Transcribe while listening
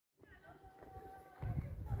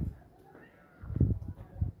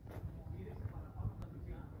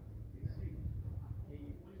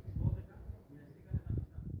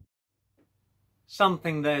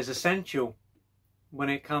something that is essential when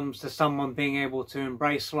it comes to someone being able to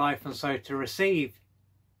embrace life and so to receive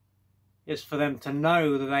is for them to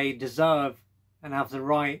know that they deserve and have the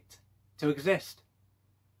right to exist.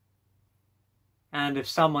 And if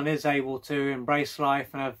someone is able to embrace life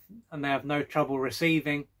and they have no trouble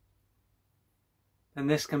receiving, then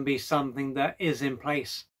this can be something that is in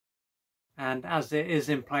place. And as it is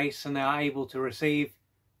in place and they are able to receive,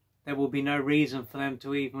 there will be no reason for them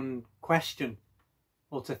to even question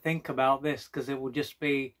or to think about this, because it will just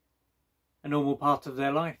be a normal part of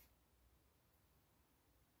their life.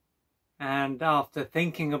 And after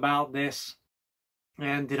thinking about this, I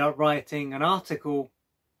ended up writing an article,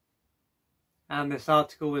 and this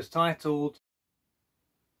article was titled,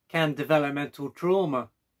 "Can Developmental Trauma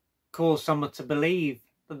Cause Someone to Believe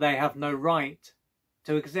that They Have No Right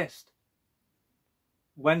to Exist?"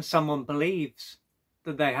 When someone believes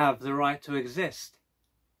that they have the right to exist,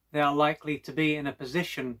 they are likely to be in a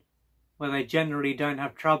position where they generally don't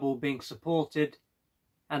have trouble being supported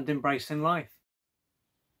and embracing life.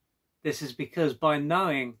 This is because by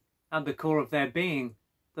knowing at the core of their being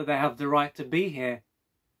that they have the right to be here,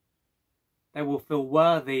 they will feel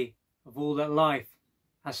worthy of all that life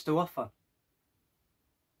has to offer.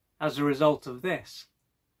 As a result of this,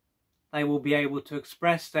 they will be able to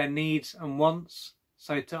express their needs and wants,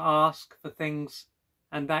 so to ask for things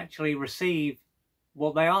and actually receive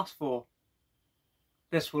what they ask for.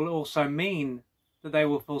 This will also mean that they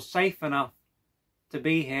will feel safe enough to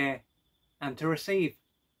be here and to receive.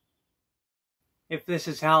 If this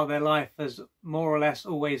is how their life has more or less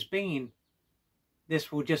always been,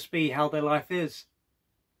 this will just be how their life is.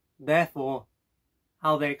 Therefore,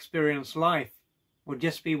 how they experience life will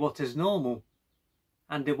just be what is normal,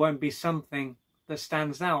 and it won't be something that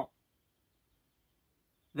stands out.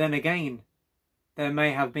 Then again, there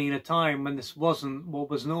may have been a time when this wasn't what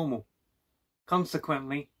was normal.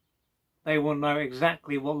 Consequently, they will know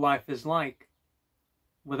exactly what life is like,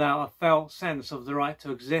 without a felt sense of the right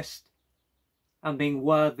to exist and being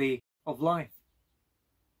worthy of life.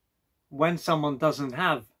 When someone doesn't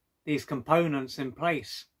have these components in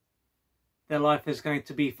place, their life is going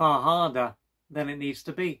to be far harder than it needs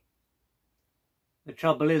to be. The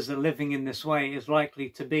trouble is that living in this way is likely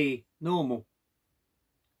to be normal,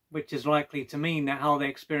 which is likely to mean that how they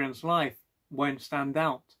experience life won't stand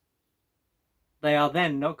out. They are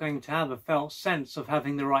then not going to have a felt sense of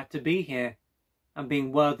having the right to be here and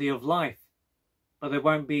being worthy of life, but they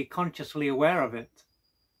won't be consciously aware of it.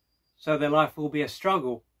 So their life will be a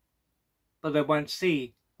struggle, but they won't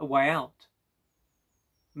see a way out.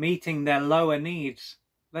 Meeting their lower needs,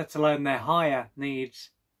 let alone their higher needs,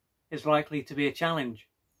 is likely to be a challenge.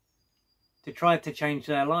 To try to change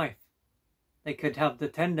their life, they could have the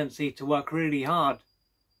tendency to work really hard,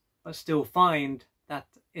 but still find that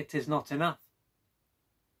it is not enough.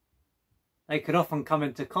 They could often come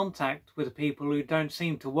into contact with people who don't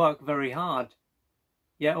seem to work very hard,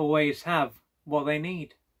 yet always have what they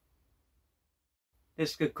need.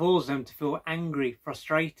 This could cause them to feel angry,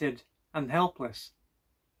 frustrated, and helpless,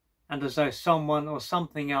 and as though someone or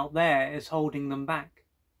something out there is holding them back.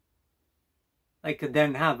 They could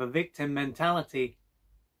then have a victim mentality,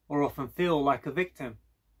 or often feel like a victim.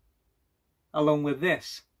 Along with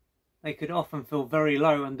this, they could often feel very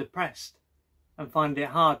low and depressed, and find it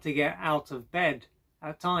hard to get out of bed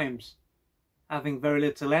at times, having very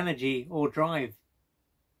little energy or drive.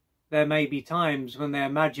 There may be times when they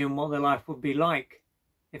imagine what their life would be like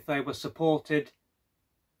if they were supported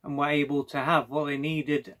and were able to have what they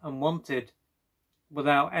needed and wanted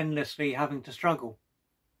without endlessly having to struggle.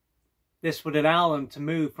 This would allow them to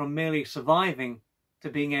move from merely surviving to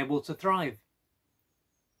being able to thrive.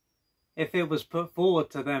 If it was put forward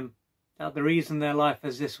to them that the reason their life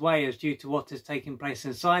is this way is due to what is taking place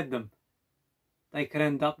inside them, they could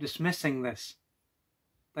end up dismissing this.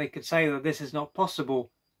 They could say that this is not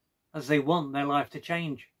possible, as they want their life to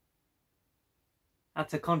change.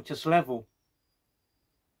 At a conscious level,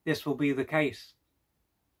 this will be the case.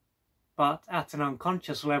 But at an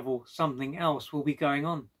unconscious level, something else will be going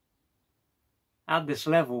on. At this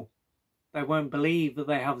level, they won't believe that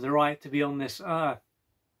they have the right to be on this earth,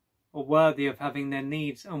 or worthy of having their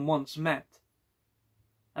needs and wants met,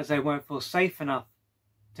 as they won't feel safe enough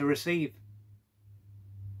to receive.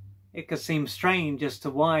 It could seem strange as to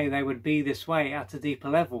why they would be this way at a deeper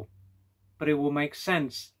level, but it will make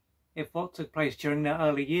sense if what took place during their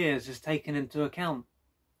early years is taken into account.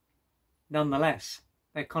 Nonetheless,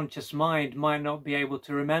 their conscious mind might not be able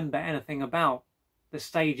to remember anything about the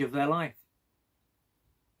stage of their life.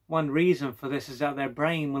 One reason for this is that their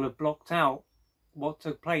brain will have blocked out what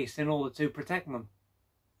took place in order to protect them.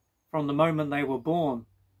 From the moment they were born,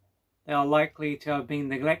 they are likely to have been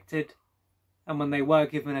neglected, and when they were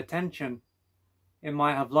given attention, it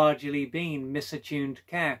might have largely been misattuned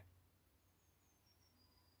care.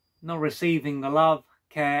 Not receiving the love,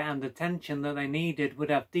 care and attention that they needed would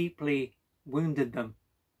have deeply wounded them.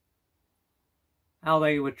 How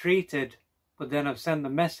they were treated would then have sent the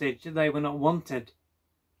message that they were not wanted,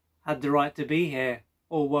 had the right to be here,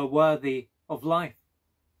 or were worthy of life.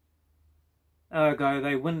 Ergo,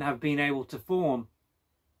 they wouldn't have been able to form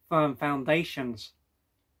firm foundations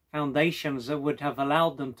that would have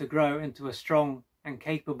allowed them to grow into a strong and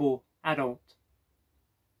capable adult.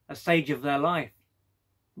 A stage of their life,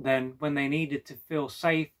 then, when they needed to feel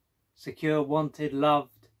safe, secure, wanted,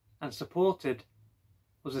 loved and supported,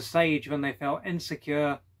 was a stage when they felt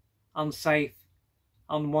insecure, unsafe,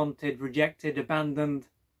 unwanted, rejected, abandoned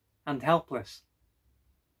and helpless.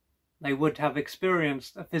 They would have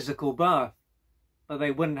experienced a physical birth, but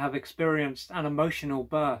they wouldn't have experienced an emotional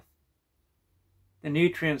birth. The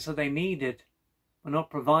nutrients that they needed were not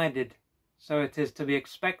provided, so it is to be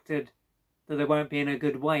expected that they won't be in a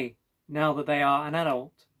good way now that they are an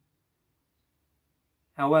adult.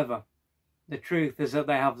 However, the truth is that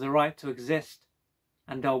they have the right to exist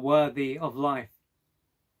and are worthy of life.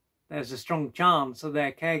 There's a strong chance that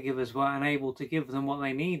their caregivers were unable to give them what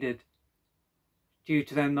they needed due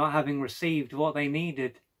to them not having received what they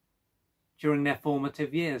needed during their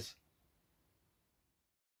formative years.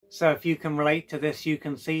 So if you can relate to this, you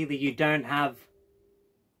can see that you don't have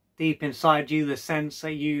deep inside you the sense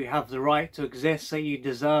that you have the right to exist, that you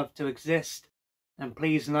deserve to exist. And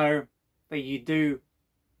please know that you do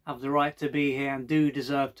have the right to be here and do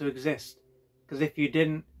deserve to exist. Because if you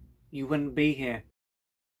didn't, you wouldn't be here.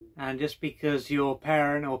 And just because your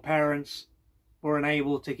parent or parents were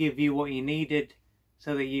unable to give you what you needed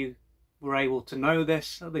so that you were able to know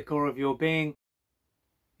this at the core of your being,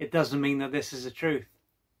 it doesn't mean that this is the truth.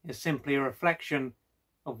 It's simply a reflection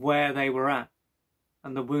of where they were at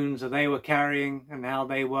and the wounds that they were carrying and how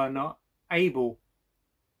they were not able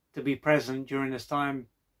to be present during this time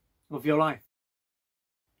of your life.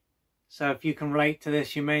 So if you can relate to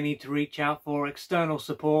this, you may need to reach out for external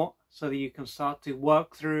support so that you can start to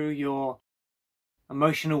work through your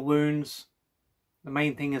emotional wounds. The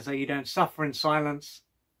main thing is that you don't suffer in silence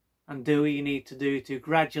and do what you need to do to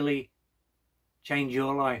gradually change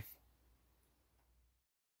your life.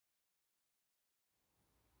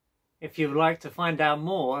 If you'd like to find out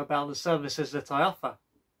more about the services that I offer,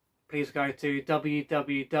 please go to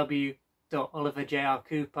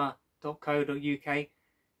www.oliverjrcooper.co.uk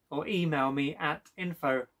or email me at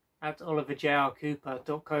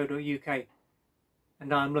info@oliverjrcooper.co.uk,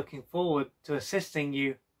 and I'm looking forward to assisting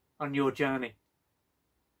you on your journey.